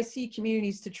and IC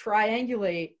communities to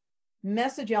triangulate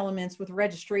message elements with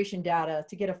registration data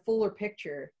to get a fuller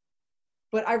picture.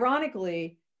 But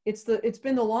ironically, it's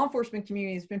been the law enforcement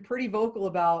community has been pretty vocal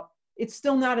about it's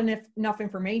still not enough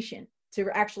information to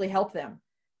actually help them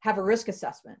have a risk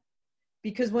assessment.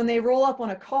 Because when they roll up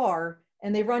on a car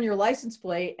and they run your license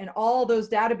plate and all those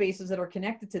databases that are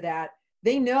connected to that,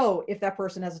 they know if that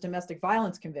person has a domestic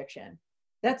violence conviction.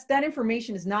 That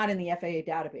information is not in the FAA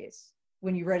database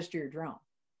when you register your drone.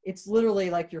 It's literally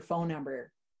like your phone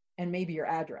number and maybe your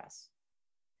address.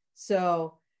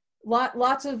 So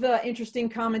lots of interesting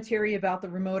commentary about the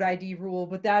remote ID rule,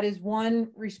 but that is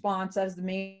one response, that is the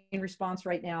main response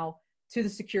right now to the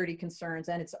security concerns,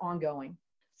 and it's ongoing.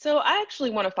 So I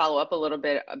actually want to follow up a little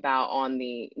bit on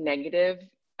the negative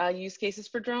use cases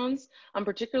for drones,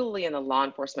 particularly in the law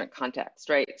enforcement context,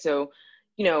 right? So,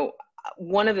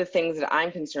 one of the things that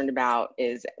I'm concerned about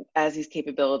is as these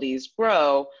capabilities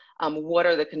grow, what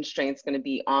are the constraints going to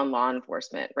be on law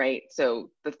enforcement, right? So,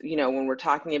 when you were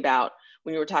talking about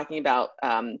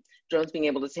drones being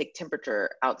able to take temperature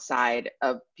outside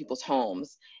of people's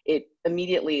homes, it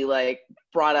immediately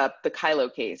brought up the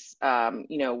Kylo case,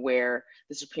 where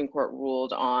the Supreme Court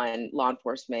ruled on law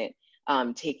enforcement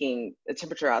taking a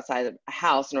temperature outside of a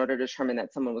house in order to determine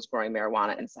that someone was growing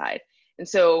marijuana inside. And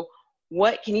so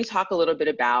can you talk a little bit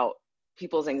about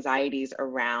people's anxieties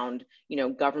around,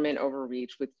 government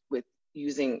overreach with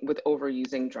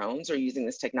overusing drones or using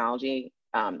this technology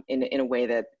in a way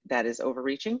that is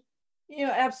overreaching?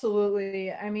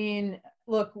 Absolutely. I mean,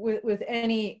 look, with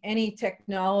any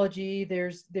technology,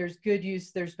 there's good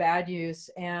use, there's bad use.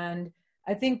 And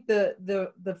I think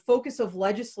the focus of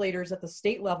legislators at the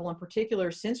state level in particular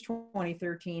since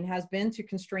 2013 has been to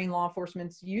constrain law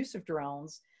enforcement's use of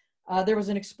drones. There was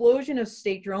an explosion of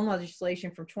state drone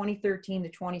legislation from 2013 to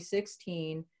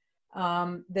 2016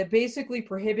 that basically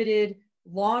prohibited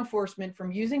law enforcement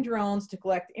from using drones to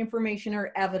collect information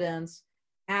or evidence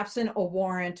absent a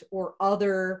warrant or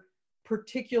other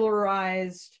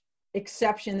particularized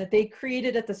exception that they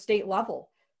created at the state level,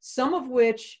 some of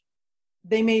which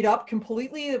they made up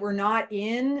completely that were not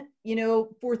in,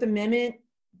 Fourth Amendment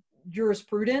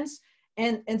jurisprudence,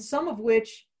 and some of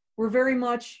which were very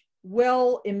much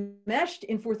well enmeshed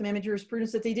in Fourth Amendment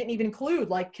jurisprudence that they didn't even include,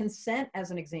 like consent as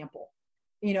an example.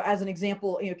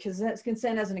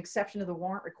 Consent as an exception to the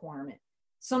warrant requirement.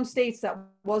 Some states that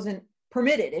wasn't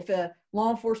permitted. If a law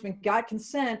enforcement got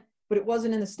consent, but it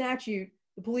wasn't in the statute,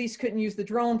 the police couldn't use the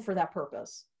drone for that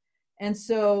purpose. And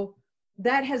so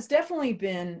that has definitely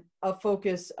been a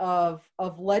focus of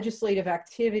legislative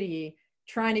activity,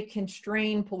 trying to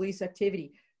constrain police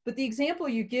activity. But the example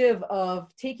you give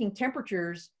of taking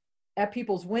temperatures at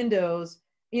people's windows,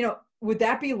 would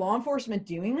that be law enforcement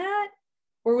doing that?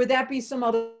 Or would that be some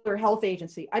other health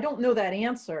agency? I don't know that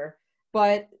answer,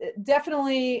 but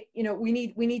definitely, we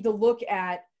need to look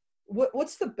at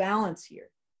what's the balance here,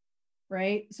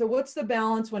 right? So what's the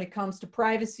balance when it comes to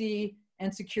privacy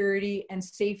and security and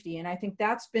safety? And I think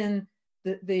that's been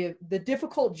the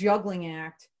difficult juggling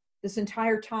act this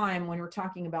entire time when we're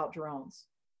talking about drones.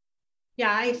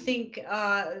 Yeah, I think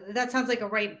that sounds like a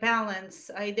right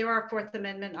balance. There are Fourth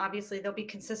Amendment, obviously, there'll be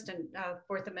consistent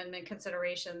Fourth Amendment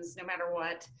considerations no matter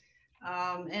what.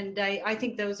 And I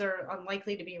think those are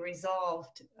unlikely to be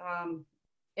resolved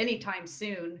anytime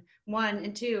soon. One,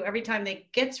 and two, every time they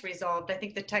gets resolved, I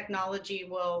think the technology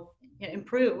will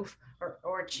improve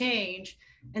or change,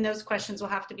 and those questions will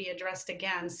have to be addressed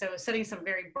again. So setting some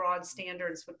very broad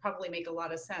standards would probably make a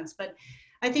lot of sense. But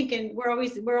I think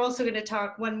we're also going to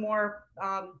talk one more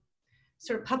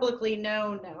sort of publicly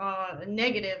known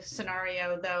negative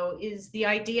scenario, though, is the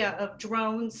idea of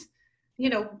drones,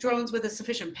 drones with a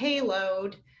sufficient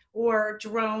payload, or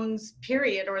drones,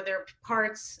 period, or their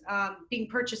parts being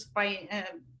purchased by,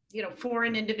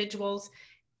 foreign individuals,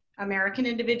 American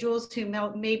individuals who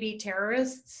may be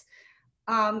terrorists.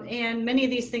 And many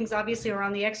of these things obviously are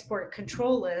on the export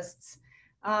control lists.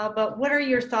 But what are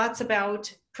your thoughts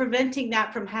about preventing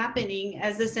that from happening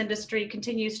as this industry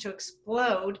continues to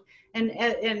explode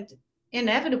and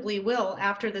inevitably will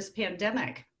after this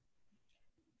pandemic?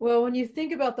 Well, when you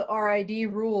think about the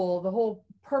RID rule, the whole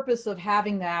purpose of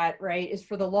having that, right, is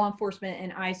for the law enforcement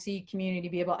and IC community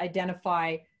to be able to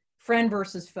identify friend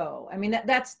versus foe. I mean,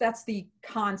 that's the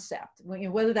concept.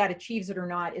 Whether that achieves it or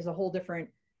not is a whole different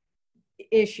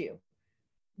issue.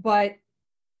 But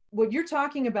what you're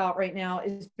talking about right now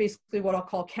is basically what I'll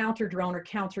call counter drone or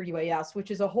counter UAS,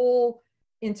 which is a whole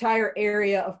entire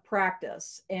area of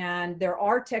practice. And there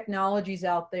are technologies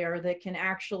out there that can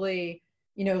actually,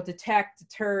 detect,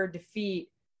 deter, defeat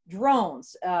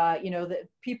drones, the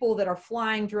people that are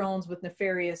flying drones with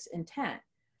nefarious intent.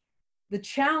 The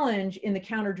challenge in the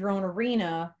counter drone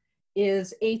arena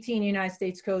is 18 United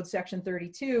States Code Section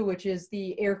 32, which is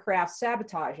the Aircraft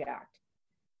Sabotage Act.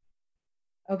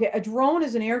 Okay, a drone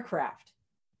is an aircraft,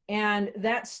 and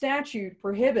that statute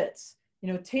prohibits,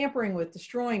 tampering with,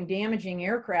 destroying, damaging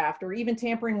aircraft, or even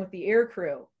tampering with the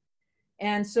aircrew.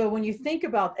 And so when you think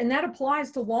about, and that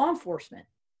applies to law enforcement,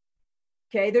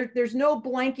 okay, there's no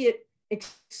blanket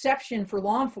exception for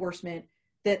law enforcement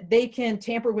that they can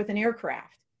tamper with an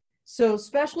aircraft. So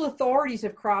special authorities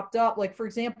have cropped up, like for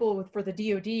example, for the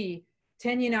DoD,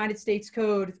 10 United States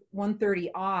Code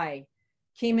 130I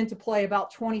came into play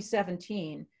about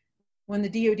 2017 when the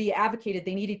DoD advocated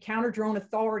they needed counter-drone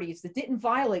authorities that didn't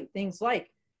violate things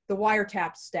like the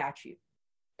wiretap statute,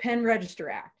 Pen Register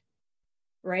Act,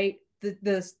 right?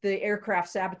 The Aircraft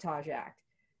Sabotage Act.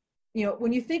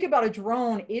 When you think about a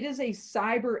drone, it is a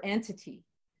cyber entity.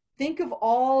 Think of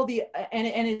all the,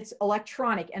 and it's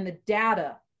electronic, and the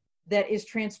data that is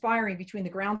transpiring between the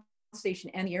ground station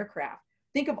and the aircraft.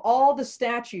 Think of all the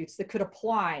statutes that could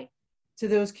apply to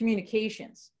those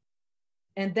communications.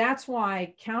 And that's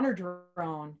why counter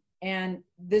drone and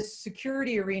this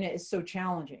security arena is so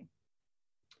challenging.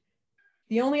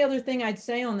 The only other thing I'd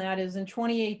say on that is in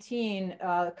 2018,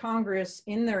 Congress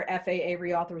in their FAA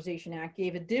Reauthorization Act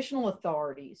gave additional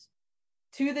authorities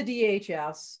to the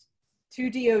DHS,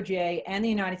 to DOJ, and the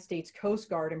United States Coast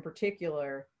Guard in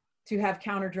particular to have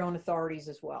counter drone authorities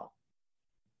as well.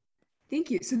 Thank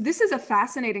you. So this is a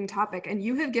fascinating topic, and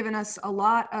you have given us a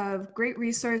lot of great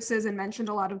resources and mentioned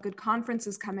a lot of good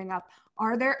conferences coming up.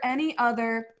 Are there any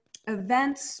other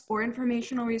events or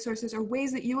informational resources or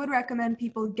ways that you would recommend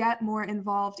people get more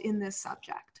involved in this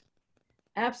subject?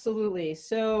 Absolutely.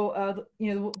 So,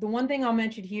 the one thing I'll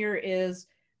mention here is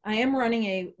I am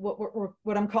running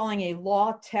what I'm calling a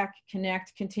Law Tech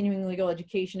Connect continuing legal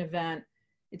education event.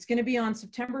 It's going to be on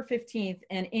September 15th,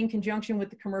 and in conjunction with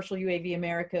the Commercial UAV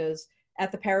Americas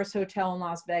at the Paris Hotel in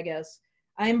Las Vegas.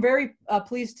 I am very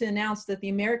pleased to announce that the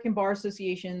American Bar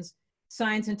Association's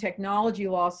Science and Technology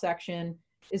Law section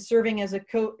is serving as a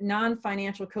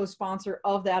non-financial co-sponsor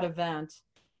of that event.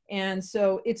 And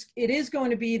so it is going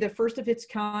to be the first of its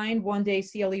kind one-day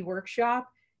CLE workshop.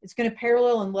 It's going to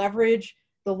parallel and leverage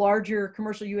the larger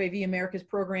Commercial UAV Americas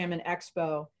program and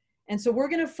expo. And so we're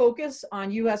going to focus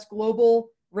on U.S. global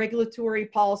regulatory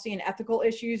policy and ethical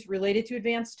issues related to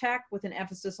advanced tech with an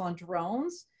emphasis on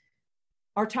drones.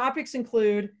 Our topics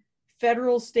include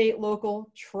federal, state,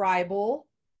 local, tribal,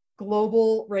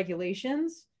 global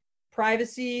regulations,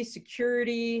 privacy,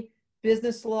 security,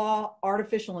 business law,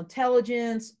 artificial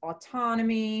intelligence,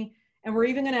 autonomy, and we're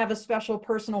even going to have a special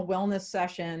personal wellness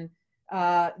session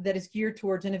that is geared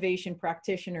towards innovation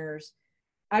practitioners.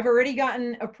 I've already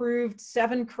gotten approved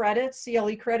 7 credits,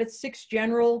 CLE credits, 6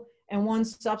 general and 1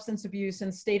 substance abuse in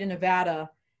the state of Nevada.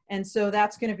 And so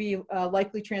that's going to be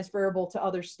likely transferable to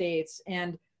other states.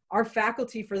 And our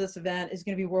faculty for this event is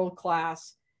going to be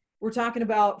world-class. We're talking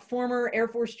about former Air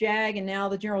Force JAG and now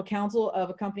the general counsel of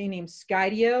a company named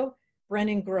Skydio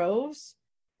Brennan Groves,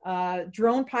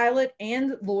 drone pilot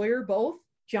and lawyer both,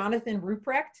 Jonathan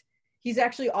Ruprecht. He's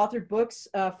actually authored books,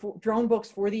 drone books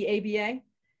for the ABA.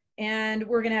 And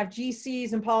we're going to have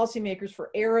GCs and policymakers for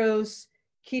Aeros,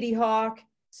 Kitty Hawk,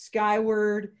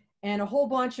 Skyward, and a whole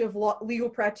bunch of legal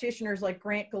practitioners like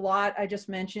Grant Galat, I just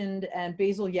mentioned, and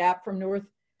Basil Yap from North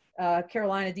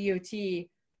Carolina DOT,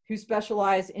 who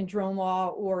specialize in drone law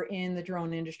or in the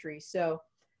drone industry. So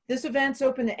this event's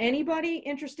open to anybody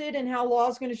interested in how law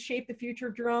is going to shape the future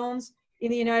of drones in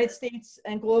the United States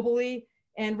and globally,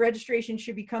 and registration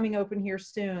should be coming open here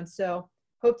soon. So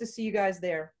hope to see you guys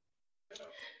there.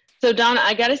 So Donna,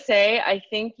 I gotta say, I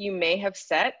think you may have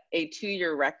set a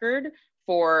 2-year record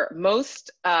for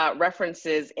most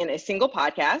references in a single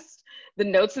podcast. The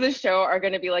notes of the show are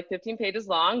going to be like 15 pages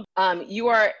long. You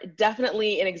are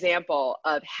definitely an example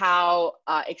of how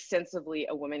extensively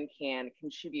a woman can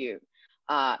contribute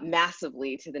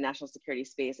massively to the national security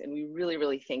space. And we really,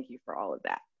 really thank you for all of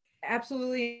that.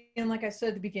 Absolutely. And like I said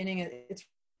at the beginning, it's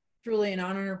really an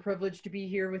honor and a privilege to be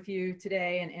here with you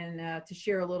today and to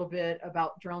share a little bit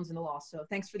about drones and the law. So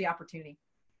thanks for the opportunity.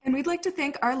 And we'd like to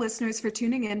thank our listeners for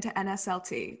tuning in to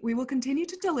NSLT. We will continue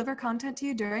to deliver content to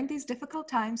you during these difficult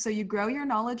times so you grow your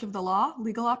knowledge of the law,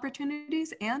 legal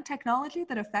opportunities, and technology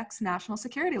that affects national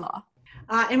security law.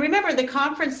 And remember, the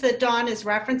conference that Dawn is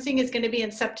referencing is going to be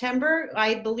in September.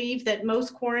 I believe that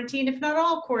most quarantine, if not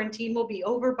all quarantine, will be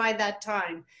over by that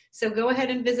time. So go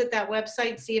ahead and visit that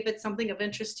website, see if it's something of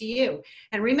interest to you.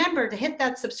 And remember to hit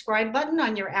that subscribe button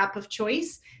on your app of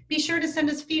choice. Be sure to send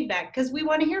us feedback because we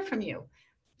want to hear from you.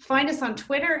 Find us on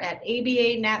Twitter at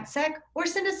ABA-NatSec or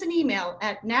send us an email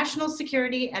at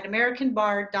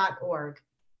nationalsecurity@americanbar.org.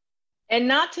 And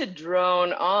not to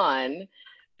drone on,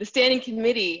 the standing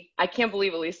committee, I can't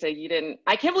believe, Elisa,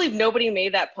 I can't believe nobody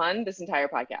made that pun this entire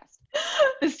podcast.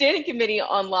 The Standing Committee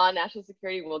on Law and National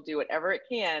Security will do whatever it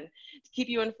can to keep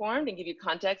you informed and give you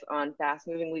context on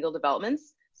fast-moving legal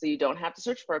developments so you don't have to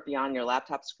search for it beyond your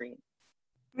laptop screen.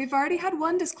 We've already had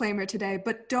one disclaimer today,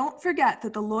 but don't forget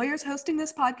that the lawyers hosting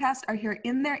this podcast are here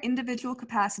in their individual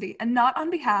capacity and not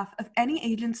on behalf of any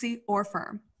agency or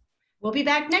firm. We'll be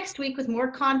back next week with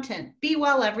more content. Be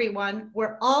well, everyone.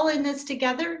 We're all in this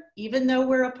together, even though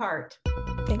we're apart.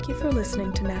 Thank you for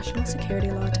listening to National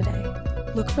Security Law Today.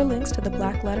 Look for links to the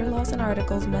black letter laws and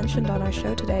articles mentioned on our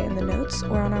show today in the notes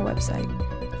or on our website.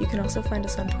 You can also find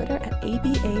us on Twitter at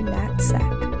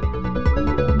ABA-NatSec.